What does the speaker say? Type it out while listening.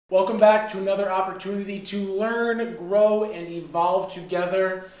Welcome back to another opportunity to learn, grow, and evolve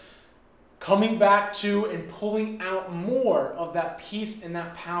together. Coming back to and pulling out more of that peace and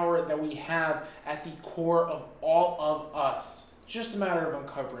that power that we have at the core of all of us. Just a matter of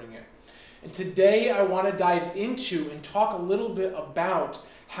uncovering it. And today I want to dive into and talk a little bit about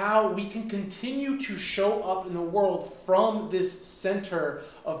how we can continue to show up in the world from this center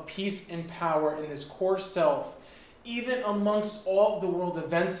of peace and power in this core self, even amongst all of the world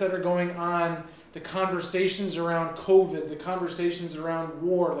events that are going on, the conversations around COVID, the conversations around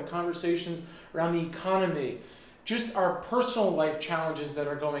war, the conversations around the economy, just our personal life challenges that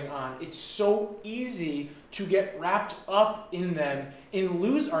are going on. It's so easy to get wrapped up in them and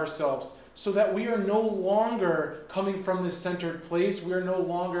lose ourselves so that we are no longer coming from this centered place. We are no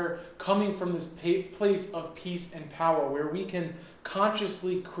longer coming from this place of peace and power where we can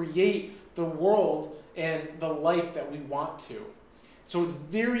consciously create the world and the life that we want to. So it's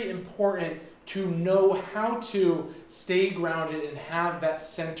very important to know how to stay grounded and have that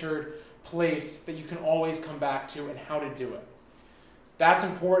centered place that you can always come back to and how to do it. That's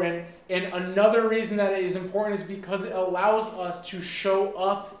important. And another reason that it is important is because it allows us to show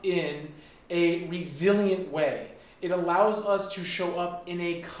up in a resilient way. It allows us to show up in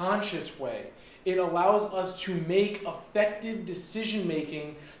a conscious way. It allows us to make effective decision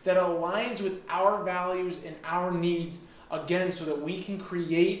making that aligns with our values and our needs, again, so that we can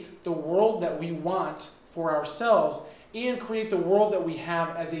create the world that we want for ourselves and create the world that we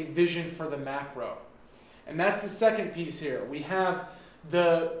have as a vision for the macro. And that's the second piece here. We have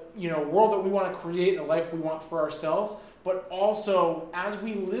the world that we want to create, the life we want for ourselves, but also as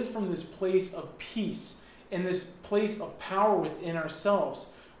we live from this place of peace and this place of power within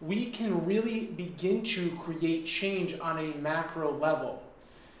ourselves, we can really begin to create change on a macro level.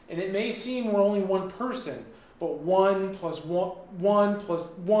 And it may seem we're only one person, but 1 plus 1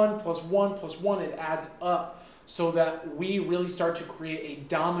 plus 1 plus 1 plus 1, it adds up so that we really start to create a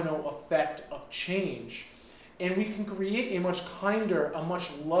domino effect of change. And we can create a much kinder, a much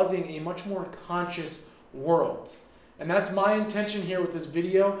loving, a much more conscious world. And that's my intention here with this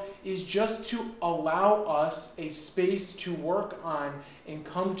video, is just to allow us a space to work on and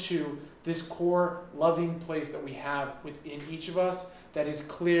come to this core loving place that we have within each of us that is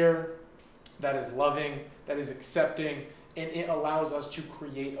clear, that is loving, that is accepting, and it allows us to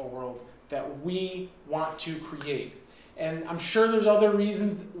create a world that we want to create. And I'm sure there's other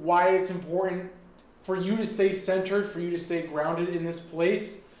reasons why it's important for you to stay centered, for you to stay grounded in this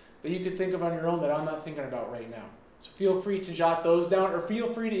place that you could think of on your own that I'm not thinking about right now. So feel free to jot those down, or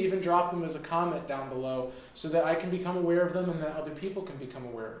feel free to even drop them as a comment down below so that I can become aware of them and that other people can become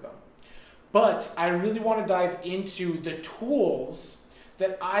aware of them. But I really want to dive into the tools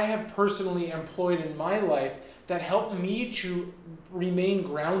that I have personally employed in my life that help me to remain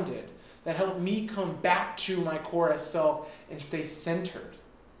grounded, that help me come back to my core as self and stay centered.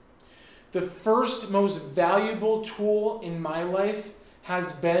 The first most valuable tool in my life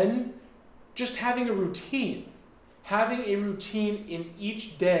has been just having a routine. Having a routine in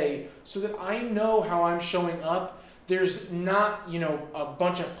each day so that I know how I'm showing up. There's not, a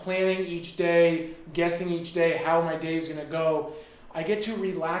bunch of planning each day, guessing each day how my day is going to go. I get to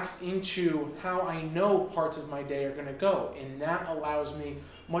relax into how I know parts of my day are going to go. And that allows me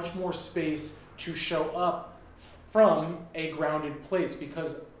much more space to show up from a grounded place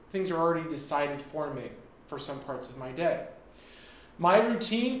because things are already decided for me for some parts of my day. My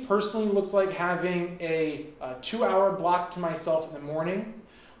routine personally looks like having a 2-hour block to myself in the morning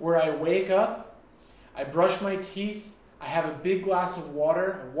where I wake up, I brush my teeth, I have a big glass of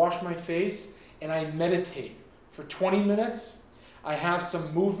water, I wash my face, and I meditate for 20 minutes. I have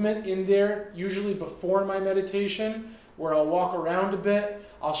some movement in there, usually before my meditation, where I'll walk around a bit,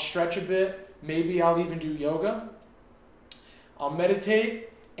 I'll stretch a bit, maybe I'll even do yoga. I'll meditate,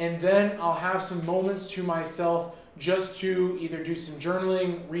 and then I'll have some moments to myself just to either do some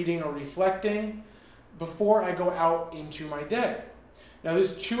journaling, reading, or reflecting before I go out into my day. Now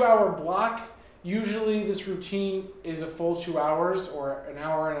this 2-hour block, usually this routine is a full 2 hours or an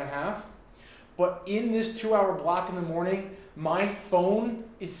hour and a half. But in this 2-hour block in the morning, my phone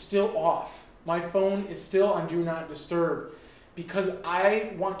is still off. My phone is still on Do Not Disturb because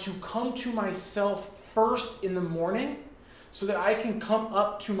I want to come to myself first in the morning so that I can come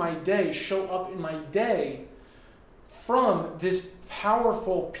up to my day, show up in my day from this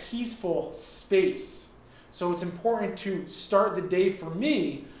powerful, peaceful space. So it's important to start the day for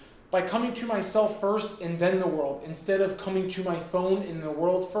me by coming to myself first and then the world, instead of coming to my phone and the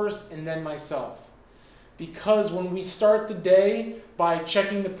world first and then myself. Because when we start the day by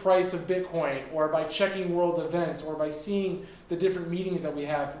checking the price of Bitcoin, or by checking world events, or by seeing the different meetings that we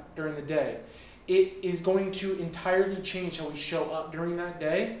have during the day, it is going to entirely change how we show up during that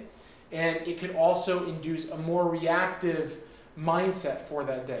day. And it can also induce a more reactive mindset for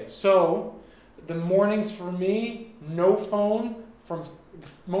that day. So the mornings for me, no phone from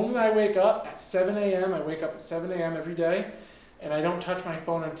the moment I wake up at 7 a.m. I wake up at 7 a.m. every day, and I don't touch my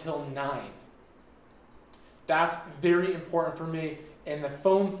phone until 9. That's very important for me, and the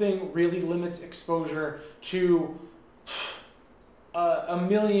phone thing really limits exposure to a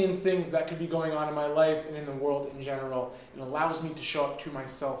million things that could be going on in my life and in the world in general. It allows me to show up to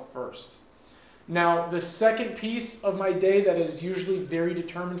myself first. Now, the second piece of my day that is usually very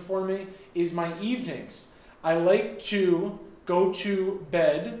determined for me is my evenings. I like to go to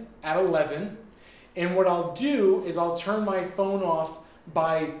bed at 11, and what I'll do is I'll turn my phone off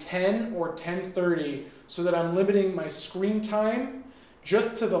by 10 or 10:30 so that I'm limiting my screen time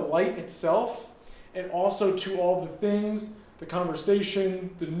just to the light itself, and also to all the things, the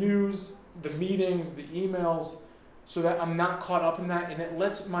conversation, the news, the meetings, the emails, so that I'm not caught up in that, and it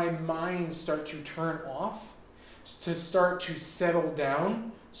lets my mind start to turn off, to start to settle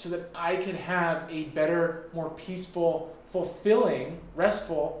down, so that I can have a better, more peaceful, fulfilling,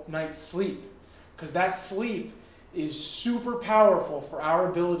 restful night's sleep. Because that sleep is super powerful for our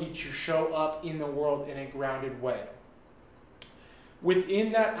ability to show up in the world in a grounded way.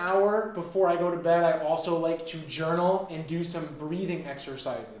 Within that hour before I go to bed, I also like to journal and do some breathing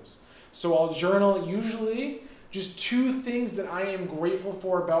exercises. So I'll journal usually just 2 things that I am grateful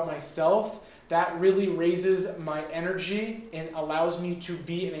for about myself. That really raises my energy and allows me to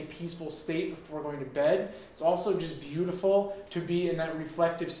be in a peaceful state before going to bed. It's also just beautiful to be in that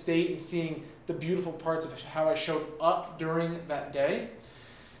reflective state and seeing the beautiful parts of how I showed up during that day.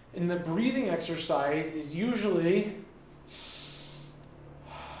 And the breathing exercise is usually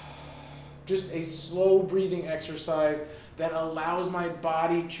just a slow breathing exercise that allows my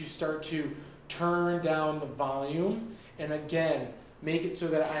body to start to turn down the volume, and again, make it so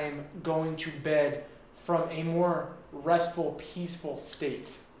that I am going to bed from a more restful, peaceful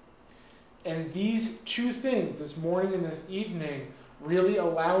state. And these 2 things, this morning and this evening, really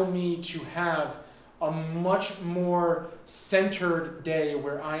allow me to have a much more centered day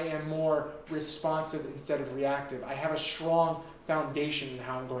where I am more responsive instead of reactive. I have a strong foundation in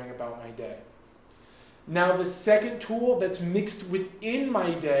how I'm going about my day. Now, the second tool that's mixed within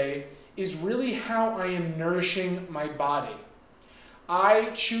my day is really how I am nourishing my body. I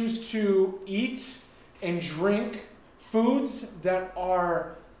choose to eat and drink foods that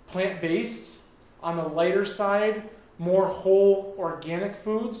are plant-based, on the lighter side, more whole organic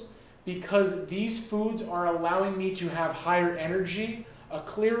foods, because these foods are allowing me to have higher energy, a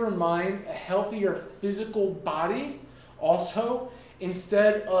clearer mind, a healthier physical body also,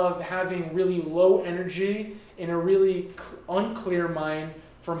 instead of having really low energy and a really unclear mind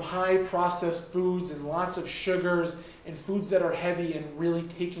from high processed foods and lots of sugars and foods that are heavy and really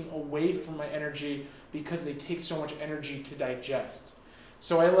taking away from my energy because they take so much energy to digest.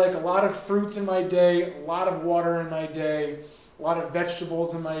 So I like a lot of fruits in my day, a lot of water in my day, a lot of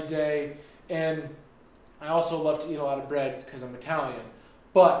vegetables in my day, and I also love to eat a lot of bread because I'm Italian.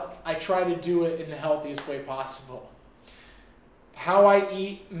 But I try to do it in the healthiest way possible. How I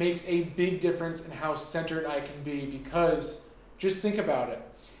eat makes a big difference in how centered I can be, because just think about it.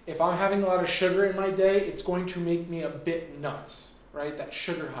 If I'm having a lot of sugar in my day, it's going to make me a bit nuts, right? That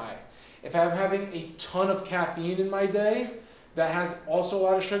sugar high. If I'm having a ton of caffeine in my day that has also a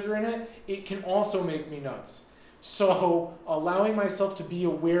lot of sugar in it, it can also make me nuts. So allowing myself to be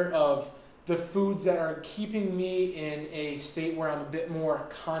aware of the foods that are keeping me in a state where I'm a bit more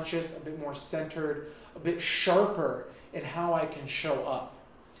conscious, a bit more centered, a bit sharper in how I can show up.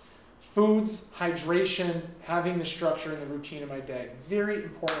 Foods, hydration, having the structure and the routine of my day, very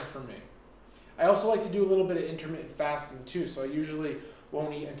important for me. I also like to do a little bit of intermittent fasting too, so I usually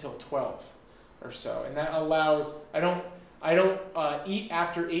won't eat until 12 or so, and that allows, I don't eat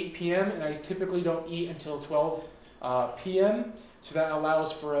after 8 p.m. and I typically don't eat until 12 p.m., so that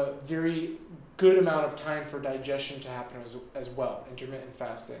allows for a very good amount of time for digestion to happen as well, intermittent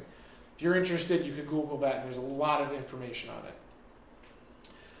fasting. If you're interested, you could Google that, and there's a lot of information on it.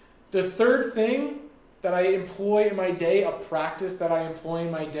 The third thing that I employ in my day, a practice that I employ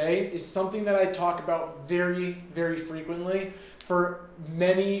in my day, is something that I talk about very, very frequently for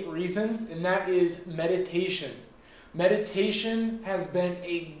many reasons, and that is meditation. Meditation has been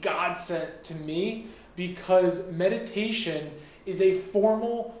a godsend to me because meditation is a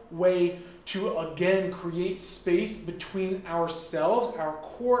formal way to, again, create space between ourselves, our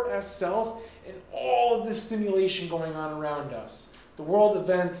core as self, and all of this stimulation going on around us. The world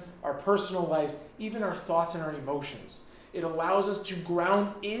events, our personal lives, even our thoughts and our emotions. It allows us to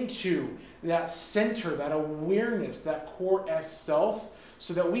ground into that center, that awareness, that core S self,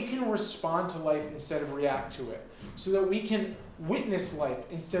 so that we can respond to life instead of react to it. So that we can witness life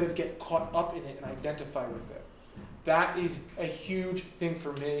instead of get caught up in it and identify with it. That is a huge thing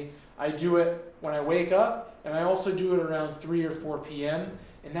for me. I do it when I wake up, and I also do it around 3 or 4 p.m.,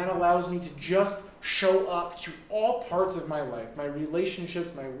 and that allows me to just show up to all parts of my life, my relationships,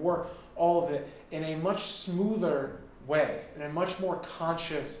 my work, all of it, in a much smoother way, in a much more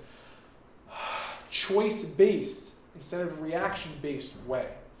conscious, choice-based, instead of reaction-based way.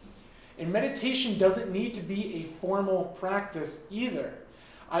 And meditation doesn't need to be a formal practice either.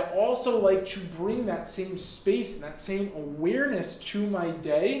 I also like to bring that same space and that same awareness to my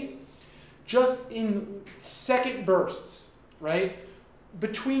day just in second bursts, right?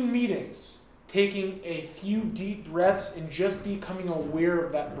 Between meetings, taking a few deep breaths and just becoming aware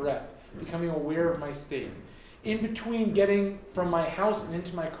of that breath, becoming aware of my state. In between getting from my house and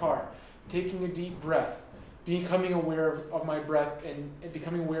into my car, taking a deep breath, becoming aware of my breath and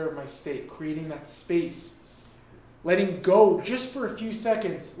becoming aware of my state, creating that space. Letting go just for a few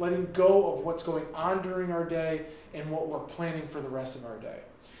seconds, letting go of what's going on during our day and what we're planning for the rest of our day.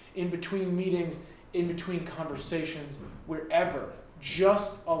 In between meetings, in between conversations, wherever,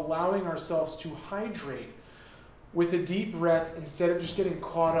 just allowing ourselves to hydrate with a deep breath instead of just getting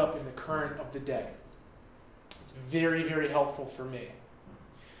caught up in the current of the day. It's very, very helpful for me.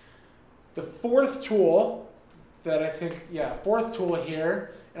 The fourth tool that I think, fourth tool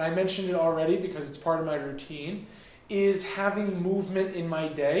here, and I mentioned it already because it's part of my routine, is having movement in my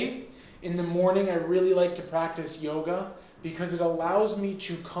day. In the morning, I really like to practice yoga because it allows me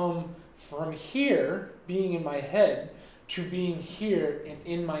to come from here, being in my head, to being here and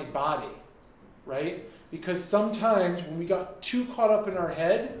in my body, right? Because sometimes when we got too caught up in our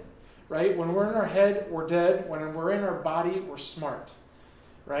head, right? When we're in our head, we're dead. When we're in our body, we're smart,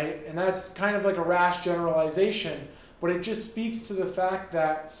 right? And that's kind of like a rash generalization, but it just speaks to the fact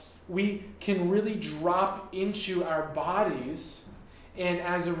that we can really drop into our bodies and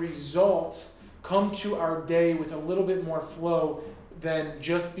as a result come to our day with a little bit more flow than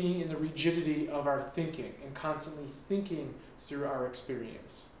just being in the rigidity of our thinking and constantly thinking through our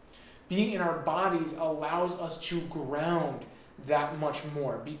experience. Being in our bodies allows us to ground that much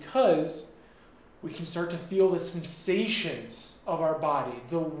more because we can start to feel the sensations of our body,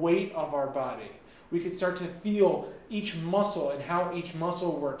 the weight of our body. We can start to feel each muscle and how each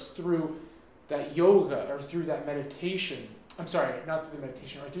muscle works through that yoga or through that meditation. I'm sorry, not through the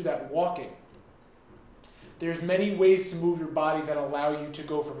meditation, or through that walking. There's many ways to move your body that allow you to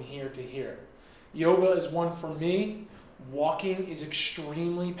go from here to here. Yoga is one for me. Walking is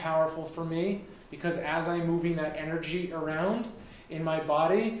extremely powerful for me because as I'm moving that energy around in my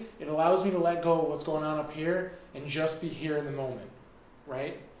body, it allows me to let go of what's going on up here and just be here in the moment,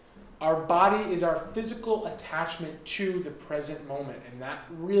 right? Our body is our physical attachment to the present moment, and that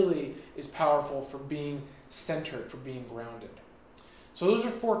really is powerful for being centered, for being grounded. So those are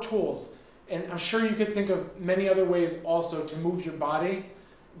 4 tools, and I'm sure you could think of many other ways also to move your body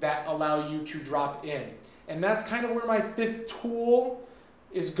that allow you to drop in. And that's kind of where my 5th tool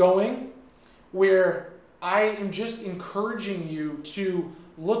is going, where I am just encouraging you to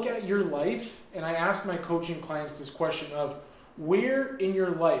look at your life, and I ask my coaching clients this question of, where in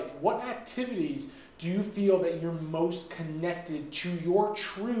your life, what activities do you feel that you're most connected to your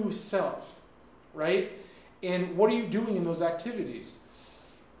true self, right? And what are you doing in those activities?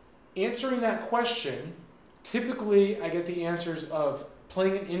 Answering that question, typically I get the answers of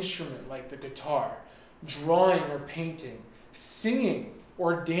playing an instrument like the guitar, drawing or painting, singing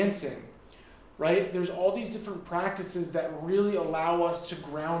or dancing, right? There's all these different practices that really allow us to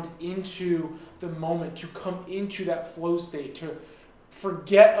ground into the moment, to come into that flow state, to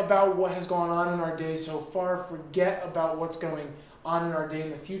forget about what has gone on in our day so far, forget about what's going on in our day in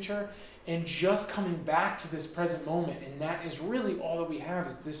the future, and just coming back to this present moment. And that is really all that we have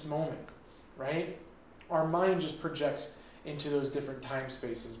is this moment, right? Our mind just projects into those different time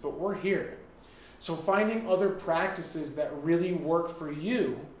spaces, but we're here. So finding other practices that really work for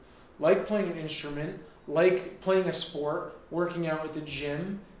you, like playing an instrument, like playing a sport, working out at the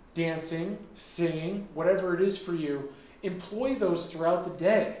gym, dancing, singing, whatever it is for you, employ those throughout the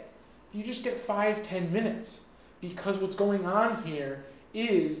day. You just get 5-10 minutes because what's going on here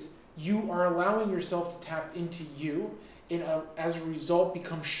is you are allowing yourself to tap into you and as a result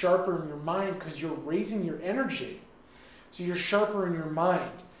become sharper in your mind because you're raising your energy. So you're sharper in your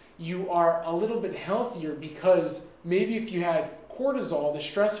mind. you are a little bit healthier, because maybe if you had cortisol, the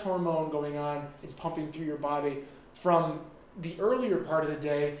stress hormone going on and pumping through your body from the earlier part of the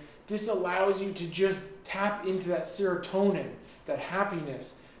day, this allows you to just tap into that serotonin, that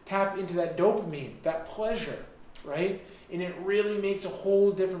happiness, tap into that dopamine, that pleasure, right? And it really makes a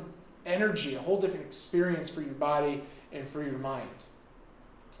whole different energy, a whole different experience for your body and for your mind,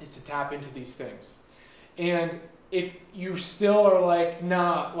 is to tap into these things. And if you still are like,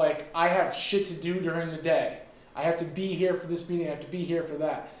 nah, like I have shit to do during the day, I have to be here for this meeting, I have to be here for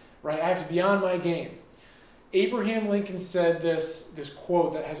that, right? I have to be on my game. Abraham Lincoln said this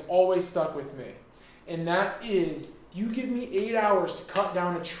quote that has always stuck with me. And that is, you give me 8 hours to cut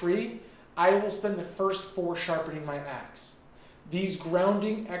down a tree, I will spend the first 4 sharpening my axe. These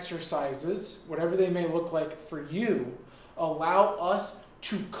grounding exercises, whatever they may look like for you, allow us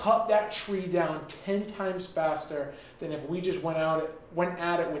to cut that tree down 10 times faster than if we just went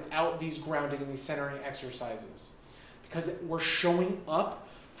at it without these grounding and these centering exercises. Because we're showing up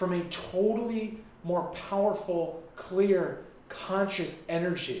from a totally more powerful, clear, conscious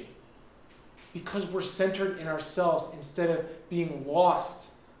energy. Because we're centered in ourselves instead of being lost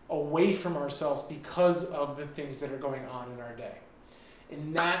away from ourselves because of the things that are going on in our day.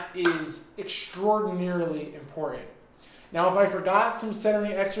 And that is extraordinarily important. Now, if I forgot some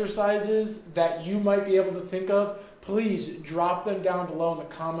centering exercises that you might be able to think of, please drop them down below in the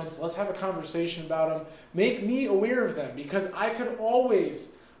comments. Let's have a conversation about them. Make me aware of them, because I could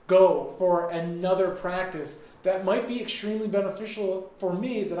always go for another practice that might be extremely beneficial for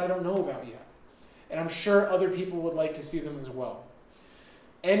me that I don't know about yet. And I'm sure other people would like to see them as well.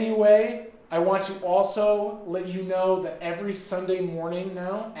 Anyway, I want to also let you know that every Sunday morning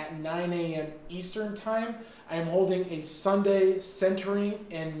now at 9 a.m. Eastern Time, I am holding a Sunday centering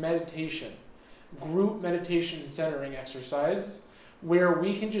and meditation, group meditation and centering exercise, where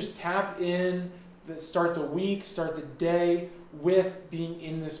we can just tap in, start the week, start the day with being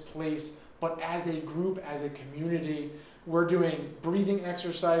in this place, but as a group, as a community. We're doing breathing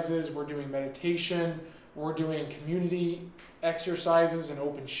exercises, we're doing meditation, we're doing community exercises and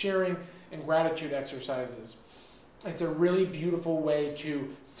open sharing and gratitude exercises. It's a really beautiful way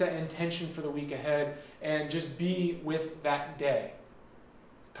to set intention for the week ahead and just be with that day.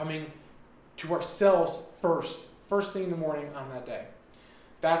 Coming to ourselves first thing in the morning on that day.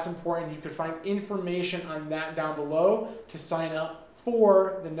 That's important. You can find information on that down below to sign up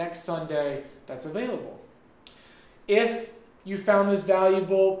for the next Sunday that's available. If you found this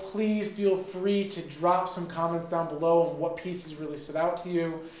valuable, please feel free to drop some comments down below on what pieces really stood out to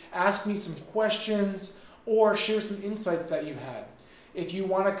you. Ask me some questions or share some insights that you had. If you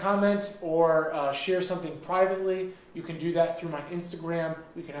want to comment or share something privately, you can do that through my Instagram.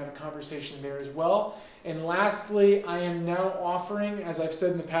 We can have a conversation there as well. And lastly, I am now offering, as I've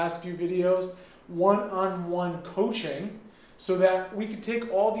said in the past few videos, one-on-one coaching so that we can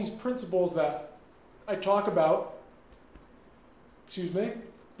take all these principles that I talk about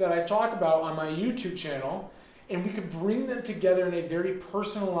on my YouTube channel, and we could bring them together in a very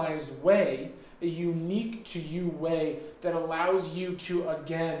personalized way, a unique to you way that allows you to,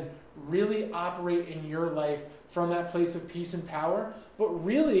 again, really operate in your life from that place of peace and power, but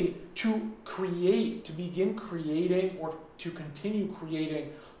really to create, to begin creating or to continue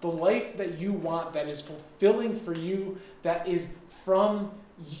creating the life that you want, that is fulfilling for you, that is from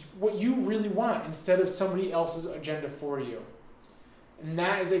what you really want instead of somebody else's agenda for you. And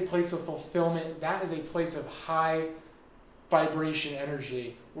that is a place of fulfillment. That is a place of high vibration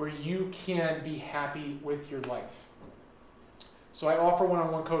energy where you can be happy with your life. So I offer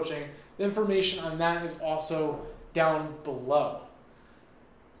one-on-one coaching. The information on that is also down below.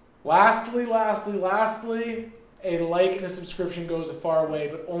 Lastly, a like and a subscription goes a far way,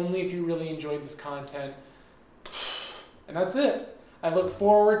 but only if you really enjoyed this content. And that's it. I look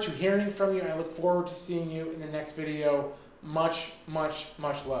forward to hearing from you. I look forward to seeing you in the next video. Much, much,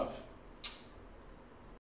 much love.